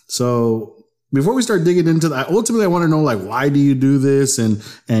hobbies. So before we start digging into that, ultimately, I want to know, why do you do this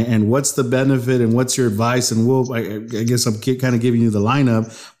and what's the benefit and what's your advice? And I guess I'm kind of giving you the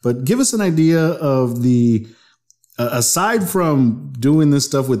lineup, but give us an idea of aside from doing this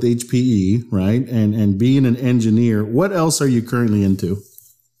stuff with HPE, right? And being an engineer, what else are you currently into?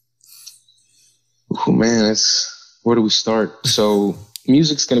 Oh man, where do we start? So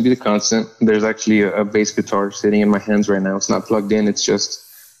music's going to be the constant. There's actually a bass guitar sitting in my hands right now. It's not plugged in.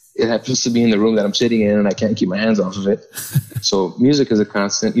 It happens to be in the room that I'm sitting in, and I can't keep my hands off of it. So music is a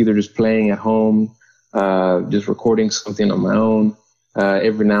constant, either just playing at home, just recording something on my own.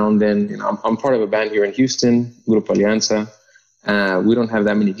 Every now and then, I'm part of a band here in Houston, Grupo Alianza. We don't have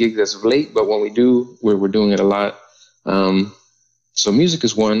that many gigs as of late, but when we do, we're doing it a lot. So music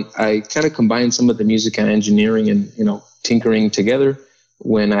is one. I kind of combine some of the music and engineering and, tinkering together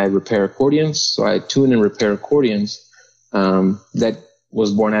when I repair accordions. So I tune and repair accordions. That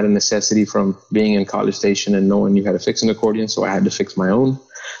was born out of necessity from being in College Station and knowing you had to fix an accordion. So I had to fix my own.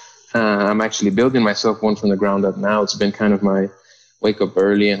 I'm actually building myself one from the ground up now. It's been kind of my wake up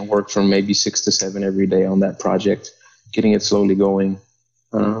early and work from maybe 6 to 7 every day on that project, getting it slowly going.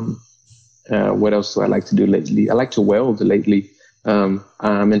 What else do I like to do lately? I like to weld lately.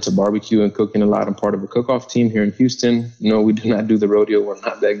 I'm into barbecue and cooking a lot. I'm part of a cook-off team here in Houston. No, we do not do the rodeo. We're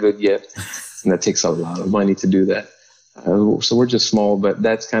not that good yet. And that takes a lot of money to do that. So we're just small, but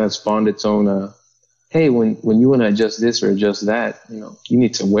that's kind of spawned its own, hey, when you want to adjust this or adjust that, you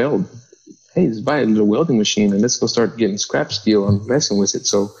need to weld. Hey, just buy a little welding machine and let's go start getting scrap steel and messing with it.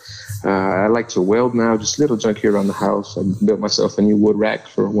 So I like to weld now, just little junk here around the house. I built myself a new wood rack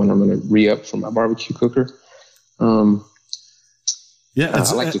for when I'm going to re-up for my barbecue cooker. I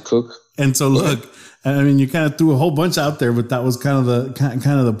like to cook. And so look, you kind of threw a whole bunch out there, but that was kind of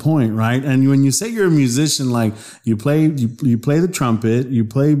the point, right? And when you say you're a musician, you play the trumpet, you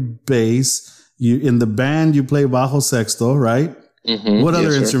play bass, in the band you play bajo sexto, right? Mm-hmm. What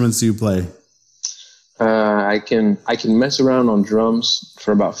other instruments do you play? I can mess around on drums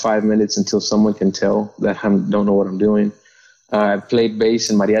for about 5 minutes until someone can tell that I don't know what I'm doing. I played bass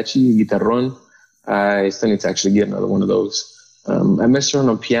and mariachi, guitarrón. I still need to actually get another one of those. I messed around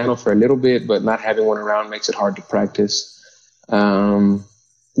on piano for a little bit, but not having one around makes it hard to practice.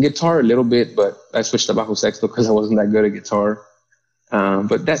 Guitar a little bit, but I switched to bajo sexto because I wasn't that good at guitar.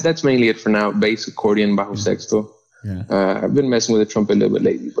 But that's mainly it for now. Bass, accordion, bajo sexto. Yeah. I've been messing with the trumpet a little bit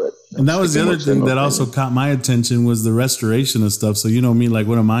lately, but. And that was the other thing that also caught my attention was the restoration of stuff. So, you know me, like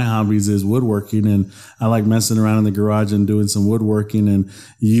one of my hobbies is woodworking, and I like messing around in the garage and doing some woodworking. And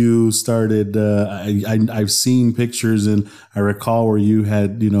you started, I've seen pictures, and I recall where you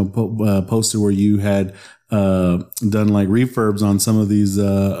had, you know, posted where you had, done like refurbs on some of these,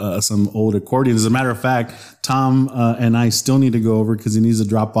 some old accordions. As a matter of fact, Tom, and I still need to go over because he needs to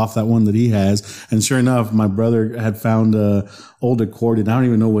drop off that one that he has. And sure enough, my brother had found a old accordion. I don't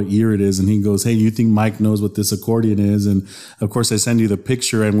even know what year it is. And he goes, "Hey, you think Mike knows what this accordion is?" And of course I send you the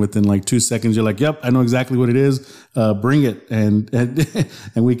picture, and within like 2 seconds, you're like, "Yep, I know exactly what it is. Bring it." And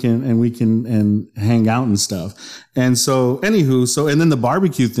we can hang out and stuff. And so anywho, and then the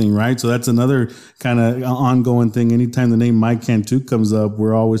barbecue thing, right? So that's another kind of ongoing thing. Anytime the name Mike Cantu comes up,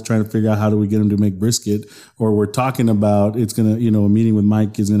 we're always trying to figure out how do we get him to make brisket, or we're talking about it's going to, you know, a meeting with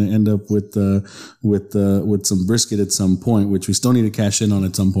Mike is going to end up with some brisket at some point, which we still need to cash in on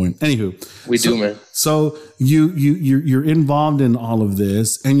at some point. Anywho, we do, man. So you're involved in all of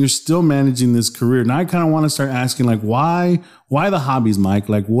this, and you're still managing this career. Now I kind of want to start asking, like, why the hobbies, Mike?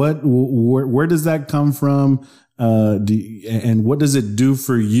 Like, where does that come from? And what does it do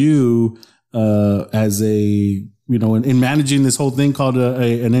for you as a, you know, in managing this whole thing called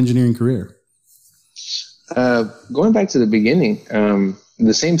an engineering career? Going back to the beginning,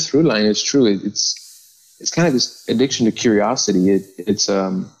 the same through line is true. It's kind of this addiction to curiosity. It's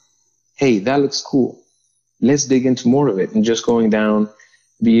hey, that looks cool. Let's dig into more of it. And just going down,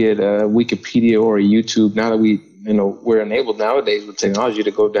 be it Wikipedia or a YouTube. Now that we're enabled nowadays with technology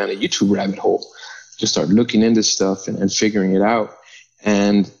to go down a YouTube rabbit hole, just start looking into stuff and figuring it out.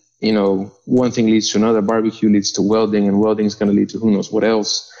 And, you know, one thing leads to another. Barbecue leads to welding, and welding is going to lead to who knows what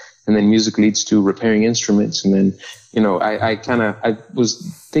else. And then music leads to repairing instruments. And then, you know, I was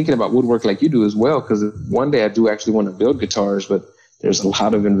thinking about woodwork like you do as well, because one day I do actually want to build guitars, but there's a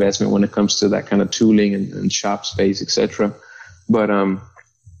lot of investment when it comes to that kind of tooling and shop space, etc. But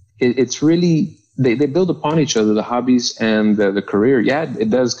it's really, they build upon each other, the hobbies and the career. Yeah, it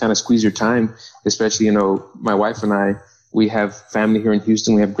does kind of squeeze your time, especially, you know, my wife and I, we have family here in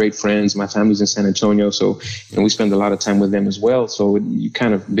Houston. We have great friends. My family's in San Antonio. So, you know, we spend a lot of time with them as well. So you're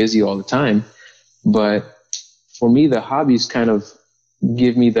kind of busy all the time. But for me, the hobbies kind of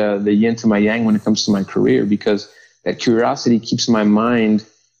give me the yin to my yang when it comes to my career, because that curiosity keeps my mind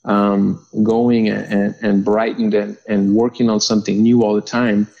going and brightened and working on something new all the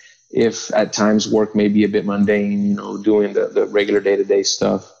time. If at times work may be a bit mundane, you know, doing the regular day-to-day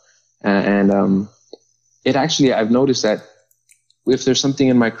stuff. And it actually, I've noticed that if there's something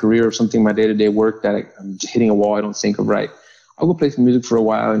in my career or something in my day-to-day work that I'm hitting a wall I don't think of right, I'll go play some music for a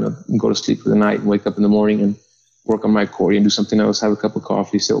while, and go to sleep for the night and wake up in the morning and work on my accordion, do something else, have a cup of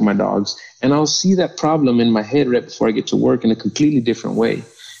coffee, sit with my dogs. And I'll see that problem in my head right before I get to work in a completely different way.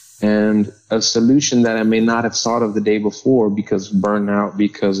 And a solution that I may not have thought of the day before because of burnout,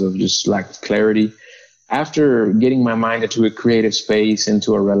 because of just lack of clarity. After getting my mind into a creative space,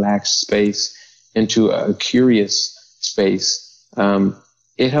 into a relaxed space, into a curious space,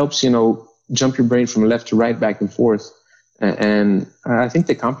 it helps, you know, jump your brain from left to right, back and forth. And I think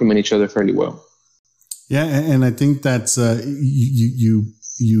they complement each other fairly well. Yeah, and I think that's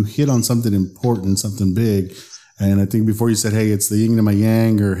you hit on something important, something big. And I think before you said, "Hey, it's the yin to my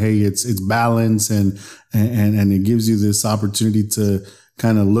yang," or "Hey, it's balance," and it gives you this opportunity to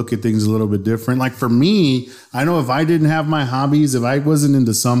kind of look at things a little bit different. Like for me, I know if I didn't have my hobbies, if I wasn't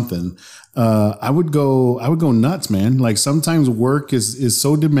into something, I would go nuts, man. Like sometimes work is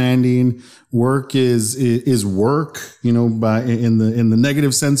so demanding. Work is work, you know, in the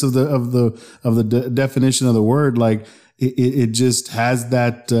negative sense of the definition of the word. Like it just has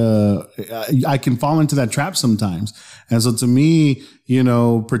that, I can fall into that trap sometimes. And so to me, you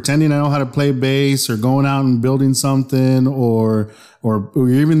know, pretending I know how to play bass or going out and building something or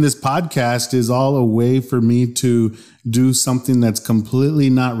even this podcast is all a way for me to do something that's completely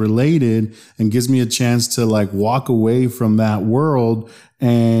not related and gives me a chance to like walk away from that world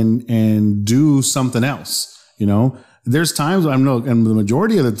and do something else. You know, there's times and the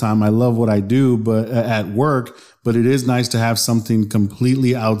majority of the time I love what I do, but at work, but it is nice to have something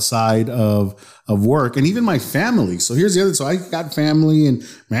completely outside of work and even my family. So here's the other. So I got family, and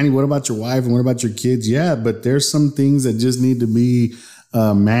Manny, what about your wife and what about your kids? Yeah, but there's some things that just need to be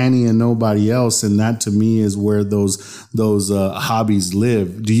Manny and nobody else. And that to me is where those hobbies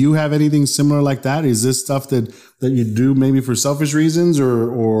live. Do you have anything similar like that? Is this stuff that you do maybe for selfish reasons,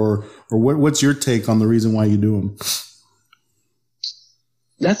 or what's your take on the reason why you do them?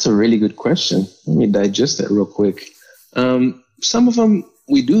 That's a really good question. Let me digest that real quick. Some of them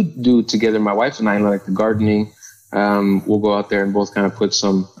we do together. My wife and I, like the gardening. We'll go out there and both kind of put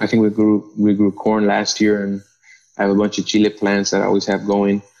some. I think we grew corn last year, and I have a bunch of chile plants that I always have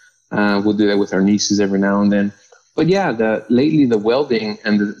going. We'll do that with our nieces every now and then. But yeah, lately the welding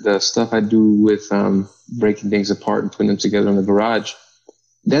and the stuff I do with breaking things apart and putting them together in the garage,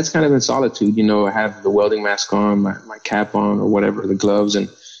 that's kind of in solitude. I have the welding mask on, my cap on, or whatever, the gloves, and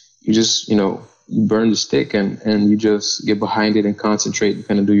you just, you burn the stick and you just get behind it and concentrate and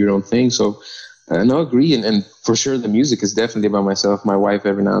kind of do your own thing. So, no, agree. And for sure, the music is definitely by myself. My wife,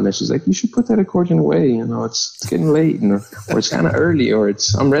 every now and then, she's like, you should put that accordion away. It's getting late, or it's kind of early, or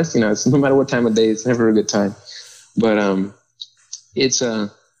I'm resting now. It's no matter what time of day, it's never a good time. But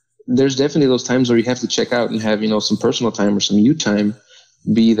there's definitely those times where you have to check out and have, some personal time or some you time,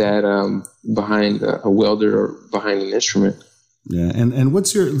 be that behind a welder or behind an instrument. Yeah. And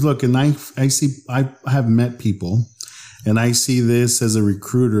what's your look? And I have met people, and I see this as a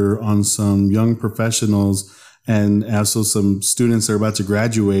recruiter on some young professionals and also some students that are about to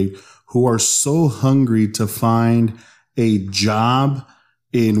graduate who are so hungry to find a job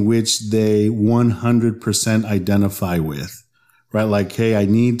in which they 100% identify with, right? Like, hey, I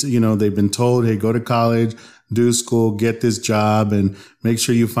need to, they've been told, hey, go to college, do school, get this job, and make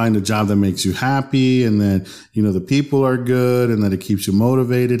sure you find a job that makes you happy, and that, the people are good, and that it keeps you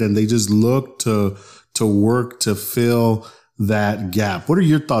motivated. And they just look to work to fill that gap. What are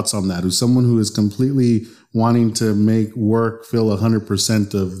your thoughts on that? As someone who is completely wanting to make work fill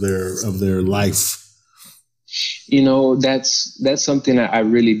 100% of their life? That's something that I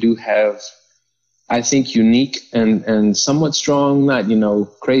really do have, I think, unique and somewhat strong, not,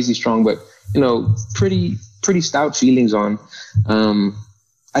 crazy strong, but, pretty stout feelings on.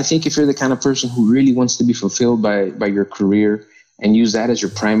 I think if you're the kind of person who really wants to be fulfilled by your career and use that as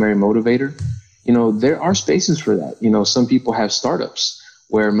your primary motivator, there are spaces for that. Some people have startups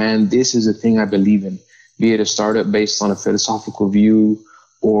where, man, this is a thing I believe in, be it a startup based on a philosophical view,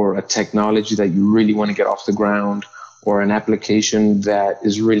 or a technology that you really want to get off the ground, or an application that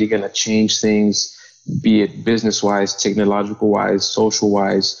is really going to change things, be it business-wise, technological-wise,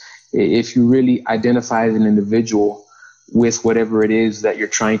 social-wise. If you really identify as an individual with whatever it is that you're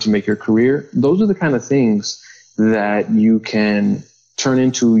trying to make your career, those are the kind of things that you can turn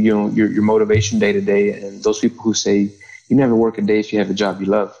into, your motivation day to day. And those people who say you never work a day if you have a job you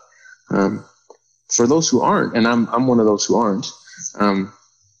love. For those who aren't, and I'm one of those who aren't,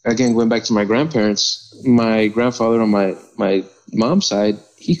 again, going back to my grandparents, my grandfather on my mom's side,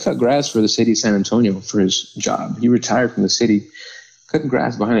 he cut grass for the city of San Antonio for his job. He retired from the city, cutting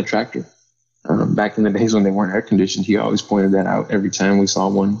grass behind a tractor. Back in the days when they weren't air conditioned, he always pointed that out every time we saw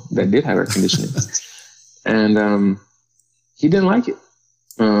one that did have air conditioning. And he didn't like it.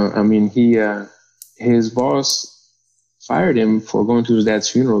 His boss fired him for going to his dad's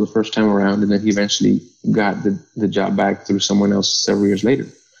funeral the first time around, and then he eventually got the job back through someone else several years later.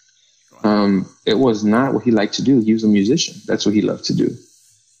 It was not what he liked to do. He was a musician. That's what he loved to do.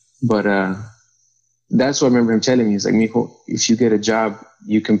 But that's what I remember him telling me. He's like, Mijo, if you get a job,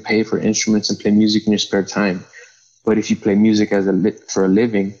 you can pay for instruments and play music in your spare time. But if you play music for a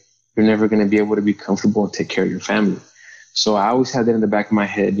living, you're never going to be able to be comfortable and take care of your family. So I always had that in the back of my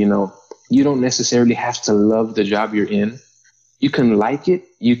head. You don't necessarily have to love the job you're in. You can like it.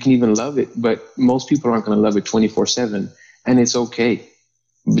 You can even love it. But most people aren't going to love it 24/7. And it's okay.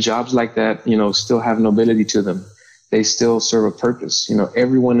 Jobs like that, still have nobility to them. They still serve a purpose.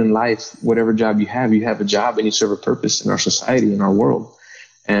 Everyone in life, whatever job you have a job and you serve a purpose in our society, in our world.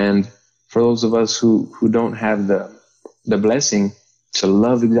 And for those of us who don't have the blessing to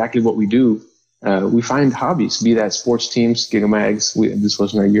love exactly what we do, we find hobbies, be that sports teams, Gigamags. This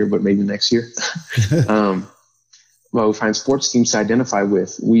wasn't our year, but maybe next year. Well, we find sports teams to identify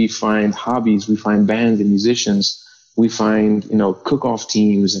with. We find hobbies. We find bands and musicians. We find, cook-off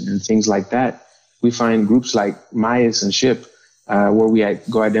teams and things like that. We find groups like Mayas and SHIP, where we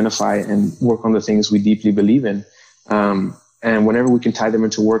go identify and work on the things we deeply believe in. And whenever we can tie them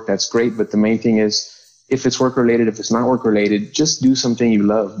into work, that's great. But the main thing is, if it's work-related, if it's not work-related, just do something you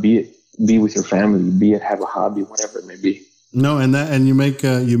love. Be with your family, be it have a hobby, whatever it may be. No, and you make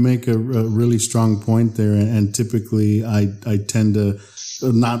a really strong point there. And typically, I tend to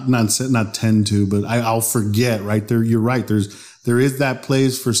not tend to, but I'll forget. Right there, you're right. there is that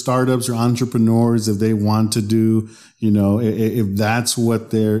place for startups or entrepreneurs if they want to do, if that's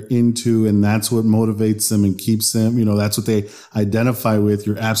what they're into and that's what motivates them and keeps them, that's what they identify with.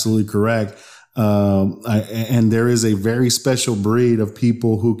 You're absolutely correct. And there is a very special breed of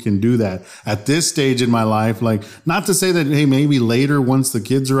people who can do that at this stage in my life. Like, not to say that, hey, maybe later once the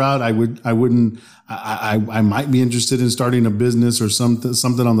kids are out, I might be interested in starting a business or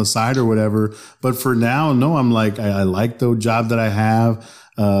something on the side or whatever. But for now, no, I'm like, I like the job that I have.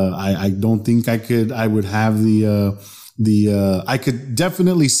 I don't think I would have I could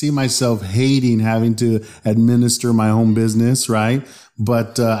definitely see myself hating having to administer my own business, right?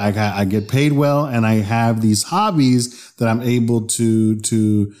 But I get paid well, and I have these hobbies that I'm able to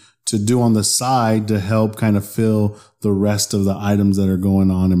do on the side to help kind of fill the rest of the items that are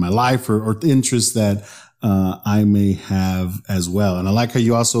going on in my life or interests that I may have as well. And I like how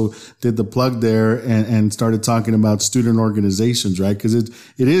you also did the plug there and started talking about student organizations, right? Because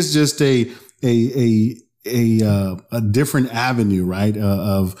it is just a different avenue, right?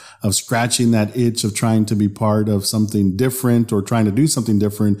 Of scratching that itch of trying to be part of something different or trying to do something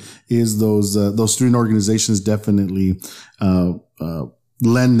different. Is those student organizations definitely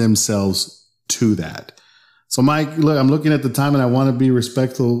lend themselves to that. So, Mike, look, I'm looking at the time, and I want to be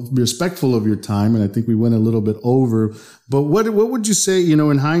respectful of your time, and I think we went a little bit over. But what would you say,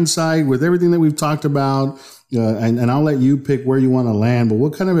 in hindsight, with everything that we've talked about? And I'll let you pick where you want to land, but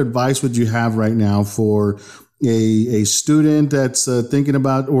what kind of advice would you have right now for a student that's thinking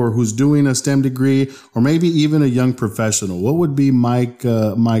about or who's doing a STEM degree, or maybe even a young professional? What would be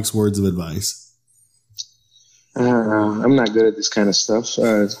Mike's words of advice? I'm not good at this kind of stuff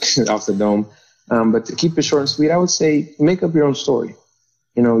off the dome, but to keep it short and sweet, I would say make up your own story.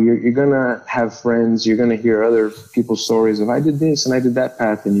 You're going to have friends. You're going to hear other people's stories of, I did this and I did that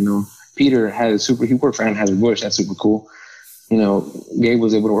path, and, Peter he worked for Anheuser-Busch. That's super cool. Gabe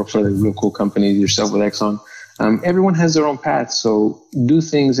was able to work for a real cool company, yourself with Exxon. Everyone has their own path. So do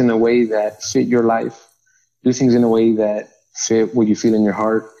things in a way that fit your life. Do things in a way that fit what you feel in your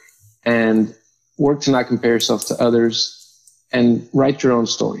heart, and work to not compare yourself to others, and write your own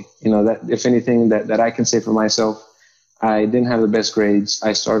story. That if anything that I can say for myself, I didn't have the best grades.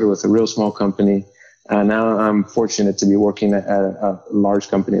 I started with a real small company. Now I'm fortunate to be working at a large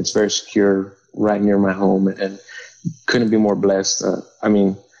company. It's very secure, right near my home, and couldn't be more blessed. I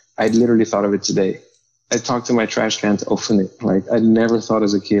literally thought of it today. I talked to my trash can to open it. Like, I never thought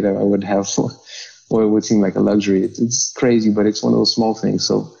as a kid I would have what would seem like a luxury. It's crazy, but it's one of those small things.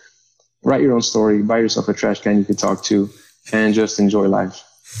 So write your own story, buy yourself a trash can you can talk to, and just enjoy life.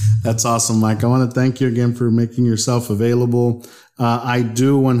 That's awesome, Mike. I want to thank you again for making yourself available. I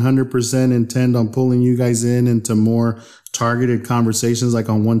do 100% intend on pulling you guys into more targeted conversations, like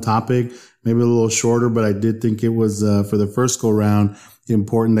on one topic, maybe a little shorter, but I did think it was, for the first go round,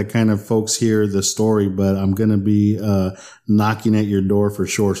 important that kind of folks hear the story. But I'm going to be knocking at your door for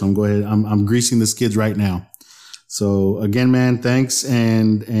sure. So I'm greasing the skids right now. So again, man, thanks.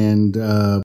 And